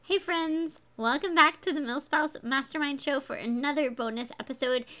friends. Welcome back to the MilSpouse Mastermind Show for another bonus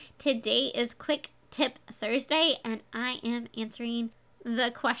episode. Today is Quick Tip Thursday, and I am answering the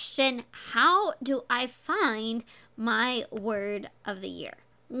question, how do I find my word of the year?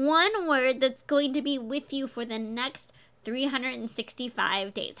 One word that's going to be with you for the next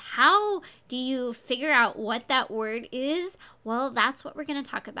 365 days. How do you figure out what that word is? Well, that's what we're going to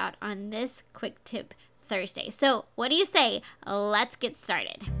talk about on this Quick Tip Thursday. So what do you say? Let's get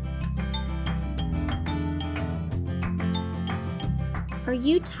started. Are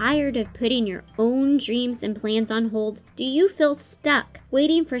you tired of putting your own dreams and plans on hold? Do you feel stuck,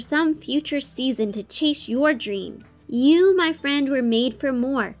 waiting for some future season to chase your dreams? You, my friend, were made for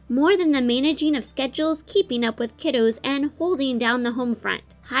more than the managing of schedules, keeping up with kiddos, and holding down the home front.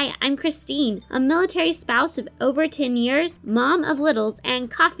 Hi, I'm Christine, a military spouse of over 10 years, mom of littles,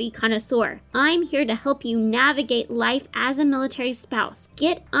 and coffee connoisseur. I'm here to help you navigate life as a military spouse,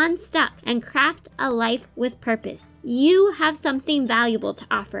 get unstuck, and craft a life with purpose. You have something valuable to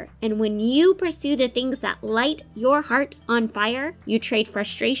offer, and when you pursue the things that light your heart on fire, you trade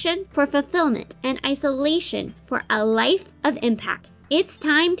frustration for fulfillment and isolation for a life of impact. It's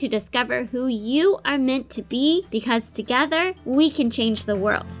time to discover who you are meant to be, because together we can change the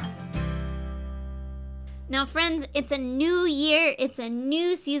world. Now, friends, it's a new year. It's a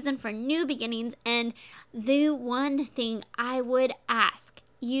new season for new beginnings. And the one thing I would ask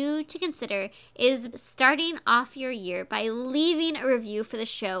you to consider is starting off your year by leaving a review for the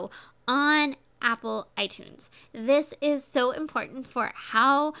show on Apple iTunes. This is so important for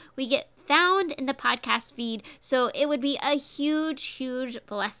how we get found in the podcast feed, so it would be a huge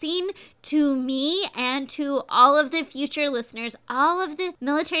blessing to me and to all of the future listeners, all of the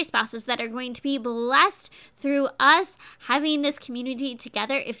military spouses that are going to be blessed through us having this community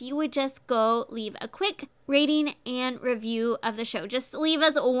together. If you would just go leave a quick rating and review of the show. Just leave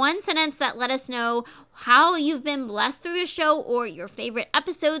us one sentence that let us know how you've been blessed through the show, or your favorite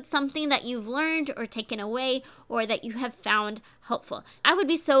episode, something that you've learned or taken away, or that you have found helpful. I would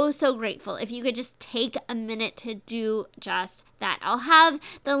be so grateful if you could just take a minute to do just that. I'll have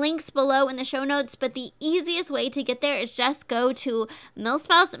the links below in the show notes, but the easiest way to get there is just go to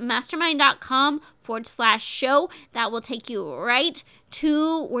milspousemastermind.com/show. That will take you right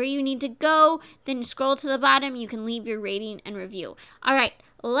to where you need to go. Then you scroll to the bottom, you can leave your rating and review. All right,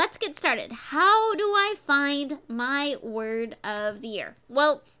 let's get started. How do I find my word of the year?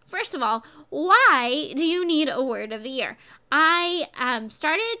 Well, first of all, why do you need a word of the year? I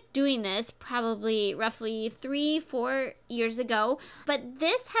started doing this probably roughly 3-4 years ago, but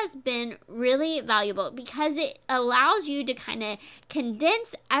this has been really valuable because it allows you to kind of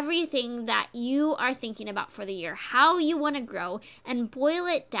condense everything that you are thinking about for the year, how you want to grow, and boil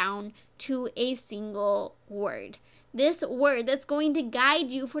it down to a single word. This word that's going to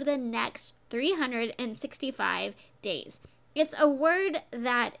guide you for the next 365 days. It's a word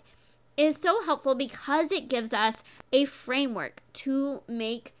that is so helpful because it gives us a framework to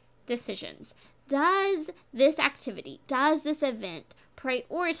make decisions. Does this activity, does this event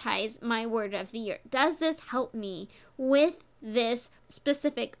prioritize my word of the year? Does this help me with this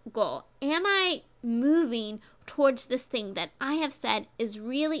specific goal? Am I moving towards this thing that I have said is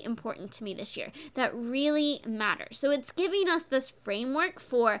really important to me this year, that really matters? So it's giving us this framework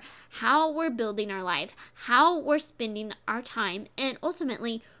for how we're building our life, how we're spending our time, and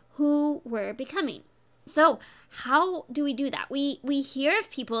ultimately who we're becoming. So how do we do that? We hear of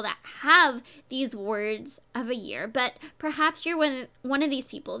people that have these words of a year, but perhaps you're one of these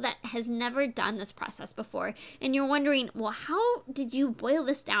people that has never done this process before, and you're wondering, well, how did you boil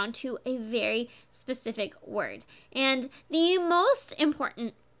this down to a very specific word? And the most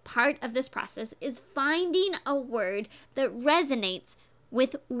important part of this process is finding a word that resonates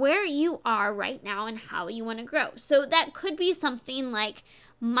with where you are right now and how you want to grow. So that could be something like,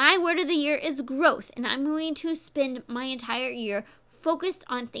 my word of the year is growth, and I'm going to spend my entire year focused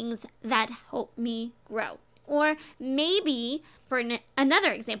on things that help me grow. Or maybe, for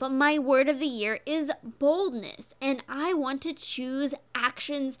another example, my word of the year is boldness, and I want to choose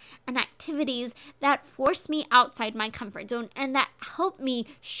actions and activities that force me outside my comfort zone and that help me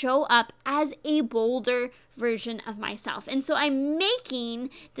show up as a bolder version of myself. And so I'm making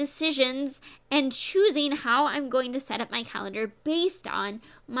decisions and choosing how I'm going to set up my calendar based on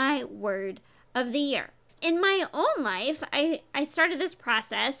my word of the year. In my own life, I started this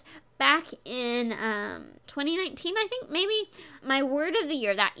process back in 2019, I think, maybe. My word of the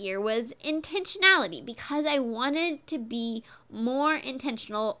year that year was intentionality, because I wanted to be more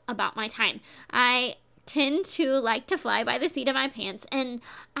intentional about my time. I tend to like to fly by the seat of my pants. And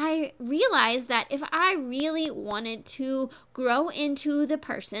I realized that if I really wanted to grow into the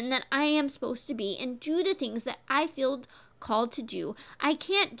person that I am supposed to be and do the things that I feel called to do, I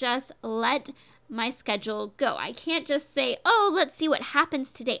can't just let my schedule go. I can't just say, oh, let's see what happens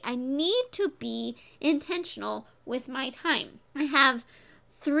today. I need to be intentional with my time. I have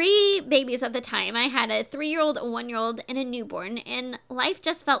 3 babies at the time. I had a 3-year-old, a 1-year-old, and a newborn, and life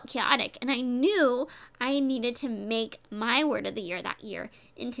just felt chaotic. And I knew I needed to make my word of the year that year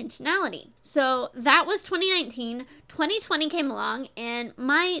intentionality. So that was 2019. 2020 came along, and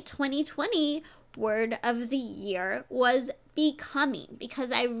my 2020 word of the year was becoming,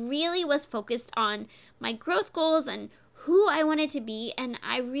 because I really was focused on my growth goals and who I wanted to be, and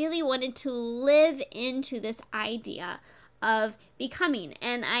I really wanted to live into this idea of becoming.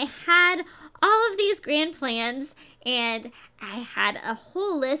 And I had all of these grand plans, and I had a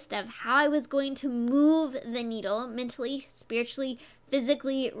whole list of how I was going to move the needle mentally, spiritually,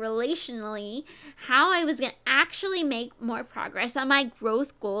 physically, relationally, how I was going to actually make more progress on my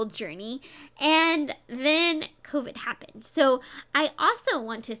growth goal journey. And then COVID happened. So I also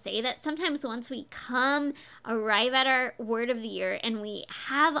want to say that sometimes once we arrive at our word of the year and we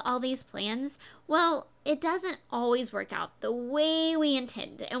have all these plans, well, it doesn't always work out the way we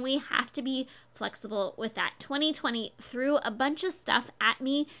intend, and we have to be flexible with that. 2020 threw a bunch of stuff at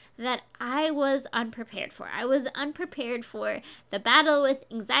me that I was unprepared for. I was unprepared for the battle with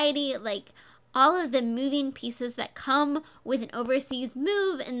anxiety, like all of the moving pieces that come with an overseas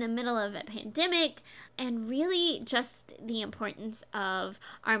move in the middle of a pandemic, and really just the importance of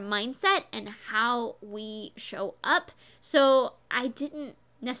our mindset and how we show up. So I didn't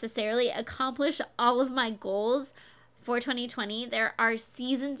necessarily accomplish all of my goals for 2020. There are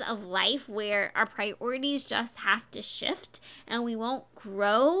seasons of life where our priorities just have to shift, and we won't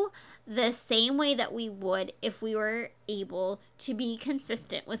grow the same way that we would if we were able to be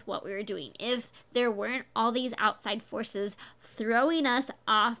consistent with what we were doing, if there weren't all these outside forces throwing us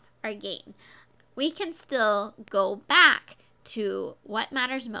off our game. We can still go back to what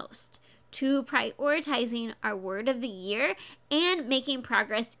matters most, to prioritizing our word of the year and making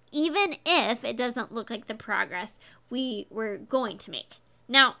progress, even if it doesn't look like the progress we were going to make.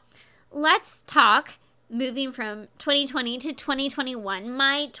 Now, let's talk moving from 2020 to 2021.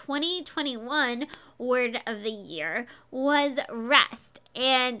 My 2021 word of the year was rest.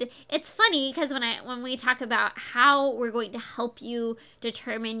 And it's funny because when we talk about how we're going to help you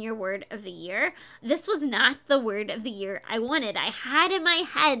determine your word of the year, this was not the word of the year I wanted. I had in my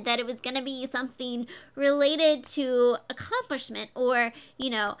head that it was going to be something related to accomplishment, or,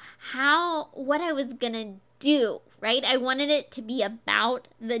 what I was going to do, right? I wanted it to be about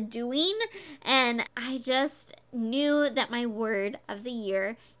the doing, and I just knew that my word of the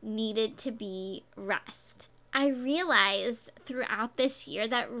year needed to be rest. I realized throughout this year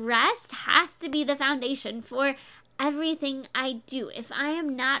that rest has to be the foundation for everything I do. If I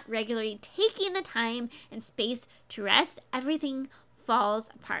am not regularly taking the time and space to rest, everything falls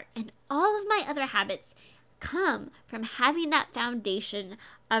apart. And all of my other habits come from having that foundation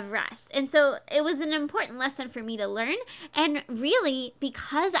of rest. And so it was an important lesson for me to learn. And really,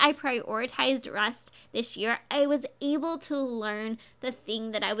 because I prioritized rest this year, I was able to learn the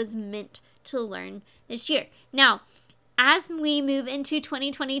thing that I was meant to learn this year. Now, as we move into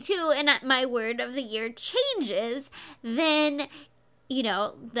 2022 and my word of the year changes, then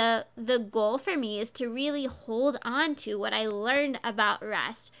the goal for me is to really hold on to what I learned about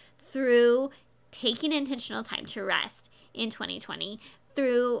rest through taking intentional time to rest in 2020,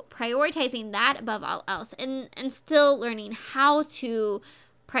 through prioritizing that above all else, and still learning how to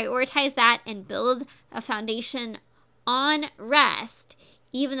prioritize that and build a foundation on rest,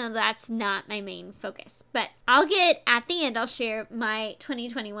 even though that's not my main focus. But at the end, I'll share my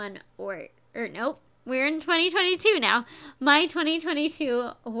 2021 we're in 2022 now, my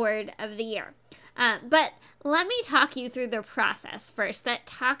 2022 word of the year. But let me talk you through the process first that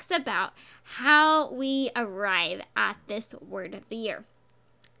talks about how we arrive at this word of the year.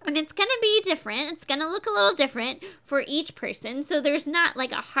 And it's going to be different. It's going to look a little different for each person. So there's not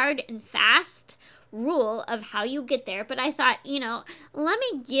like a hard and fast rule of how you get there. But I thought, let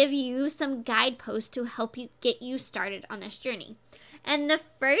me give you some guideposts to help you get you started on this journey. And the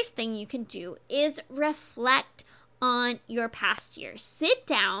first thing you can do is reflect on your past year. Sit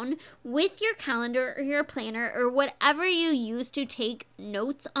down with your calendar or your planner or whatever you use to take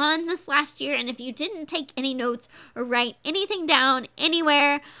notes on this last year. And if you didn't take any notes or write anything down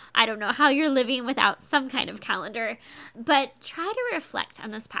anywhere, I don't know how you're living without some kind of calendar, but try to reflect on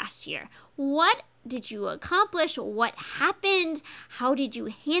this past year. What did you accomplish? What happened? How did you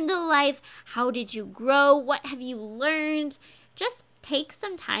handle life? How did you grow? What have you learned? Just take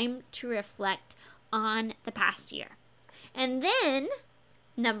some time to reflect on the past year. And then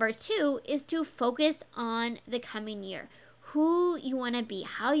number 2 is to focus on the coming year. Who you want to be,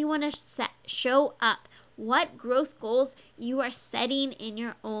 how you want to show up, what growth goals you are setting in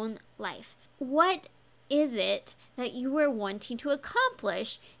your own life. What is it that you are wanting to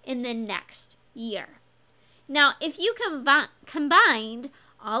accomplish in the next year? Now, if you combined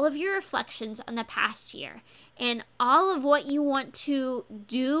all of your reflections on the past year and all of what you want to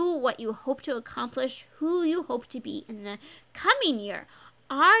do, what you hope to accomplish, who you hope to be in the coming year,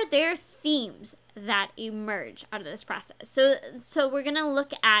 are there themes that emerge out of this process? So we're going to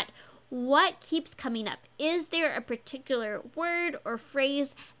look at what keeps coming up. Is there a particular word or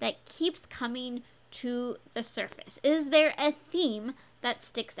phrase that keeps coming to the surface? Is there a theme that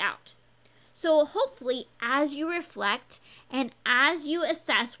sticks out? So hopefully, as you reflect and as you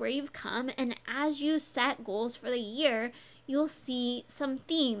assess where you've come and as you set goals for the year, you'll see some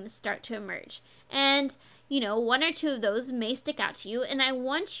themes start to emerge. And, one or two of those may stick out to you, and I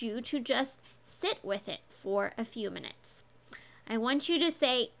want you to just sit with it for a few minutes. I want you to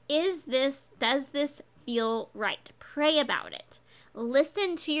say, does this feel right? Pray about it.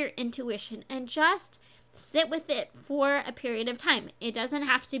 Listen to your intuition and just sit with it for a period of time. It doesn't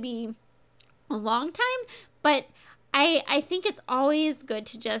have to be a long time, but I think it's always good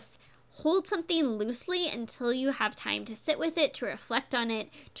to just hold something loosely until you have time to sit with it, to reflect on it,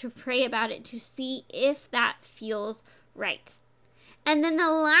 to pray about it, to see if that feels right. And then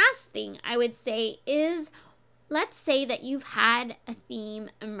the last thing I would say is, let's say that you've had a theme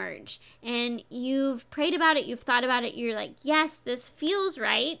emerge and you've prayed about it, you've thought about it, you're like, yes, this feels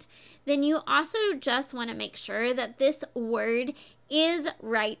right. Then you also just want to make sure that this word is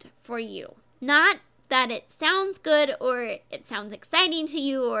right for you. Not that it sounds good or it sounds exciting to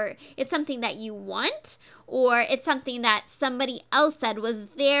you or it's something that you want or it's something that somebody else said was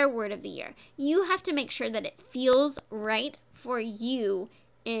their word of the year. You have to make sure that it feels right for you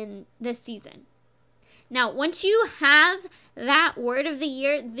in this season. Now, once you have that word of the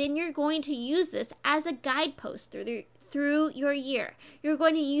year, then you're going to use this as a guidepost through your year. You're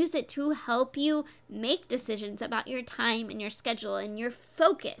going to use it to help you make decisions about your time and your schedule and your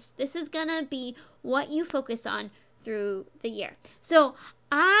focus. This is going to be what you focus on through the year. So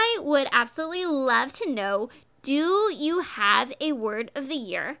I would absolutely love to know, do you have a word of the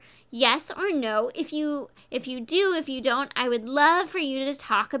year? Yes or no? If you do, if you don't, I would love for you to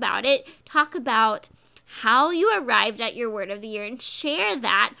talk about it. Talk about how you arrived at your word of the year and share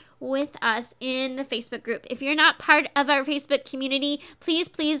that with us in the Facebook group. If you're not part of our Facebook community, please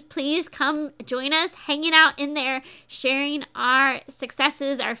come join us, hanging out in there, sharing our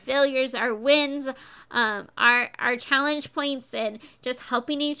successes, our failures, our wins, our challenge points, and just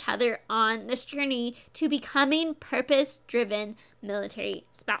helping each other on this journey to becoming purpose-driven military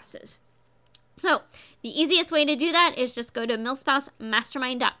spouses. So the easiest way to do that is just go to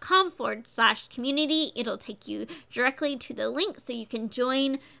milspousemastermind.com/community. It'll take you directly to the link so you can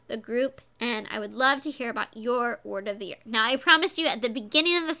join the group, and I would love to hear about your word of the year. Now, I promised you at the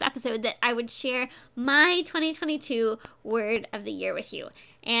beginning of this episode that I would share my 2022 word of the year with you,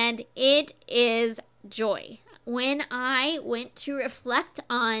 and it is joy. When I went to reflect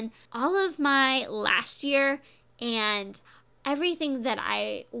on all of my last year and everything that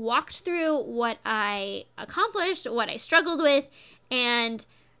I walked through, what I accomplished, what I struggled with, and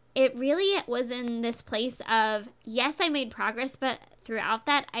it really was in this place of, yes, I made progress, but throughout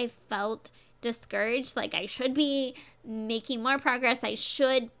that, I felt discouraged, like I should be making more progress, I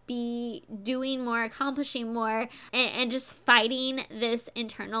should be doing more, accomplishing more, and just fighting this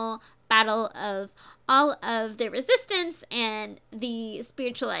internal battle of all of the resistance and the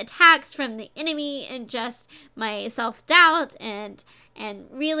spiritual attacks from the enemy and just my self-doubt and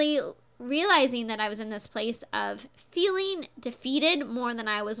really realizing that I was in this place of feeling defeated more than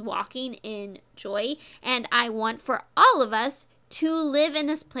I was walking in joy. And I want for all of us to live in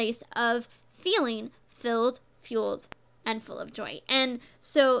this place of feeling filled, fueled, and full of joy. And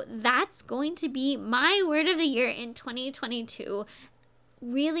so that's going to be my word of the year in 2022.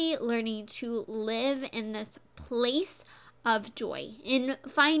 Really learning to live in this place of joy, in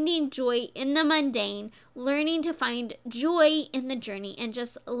finding joy in the mundane, learning to find joy in the journey, and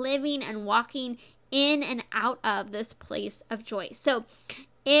just living and walking in and out of this place of joy. So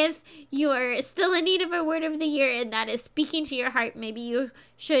if you are still in need of a word of the year and that is speaking to your heart, maybe you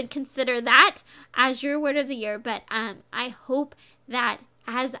should consider that as your word of the year. But I hope that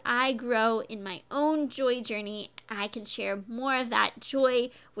as I grow in my own joy journey, I can share more of that joy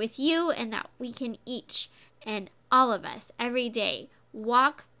with you, and that we can each and all of us every day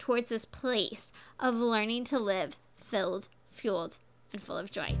walk towards this place of learning to live filled, fueled, and full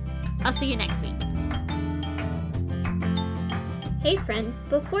of joy. I'll see you next week. Hey friend,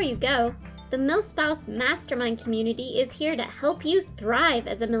 before you go, the MilSpouse Mastermind community is here to help you thrive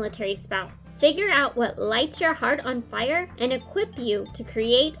as a military spouse. Figure out what lights your heart on fire and equip you to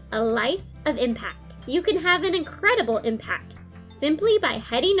create a life of impact. You can have an incredible impact simply by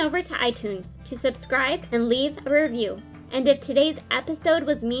heading over to iTunes to subscribe and leave a review. And if today's episode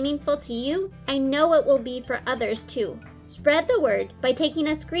was meaningful to you, I know it will be for others too. Spread the word by taking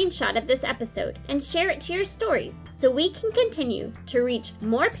a screenshot of this episode and share it to your stories so we can continue to reach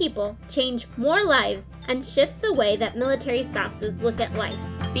more people, change more lives, and shift the way that military spouses look at life.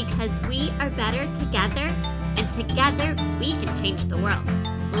 Because we are better together, and together we can change the world.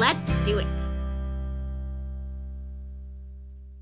 Let's do it.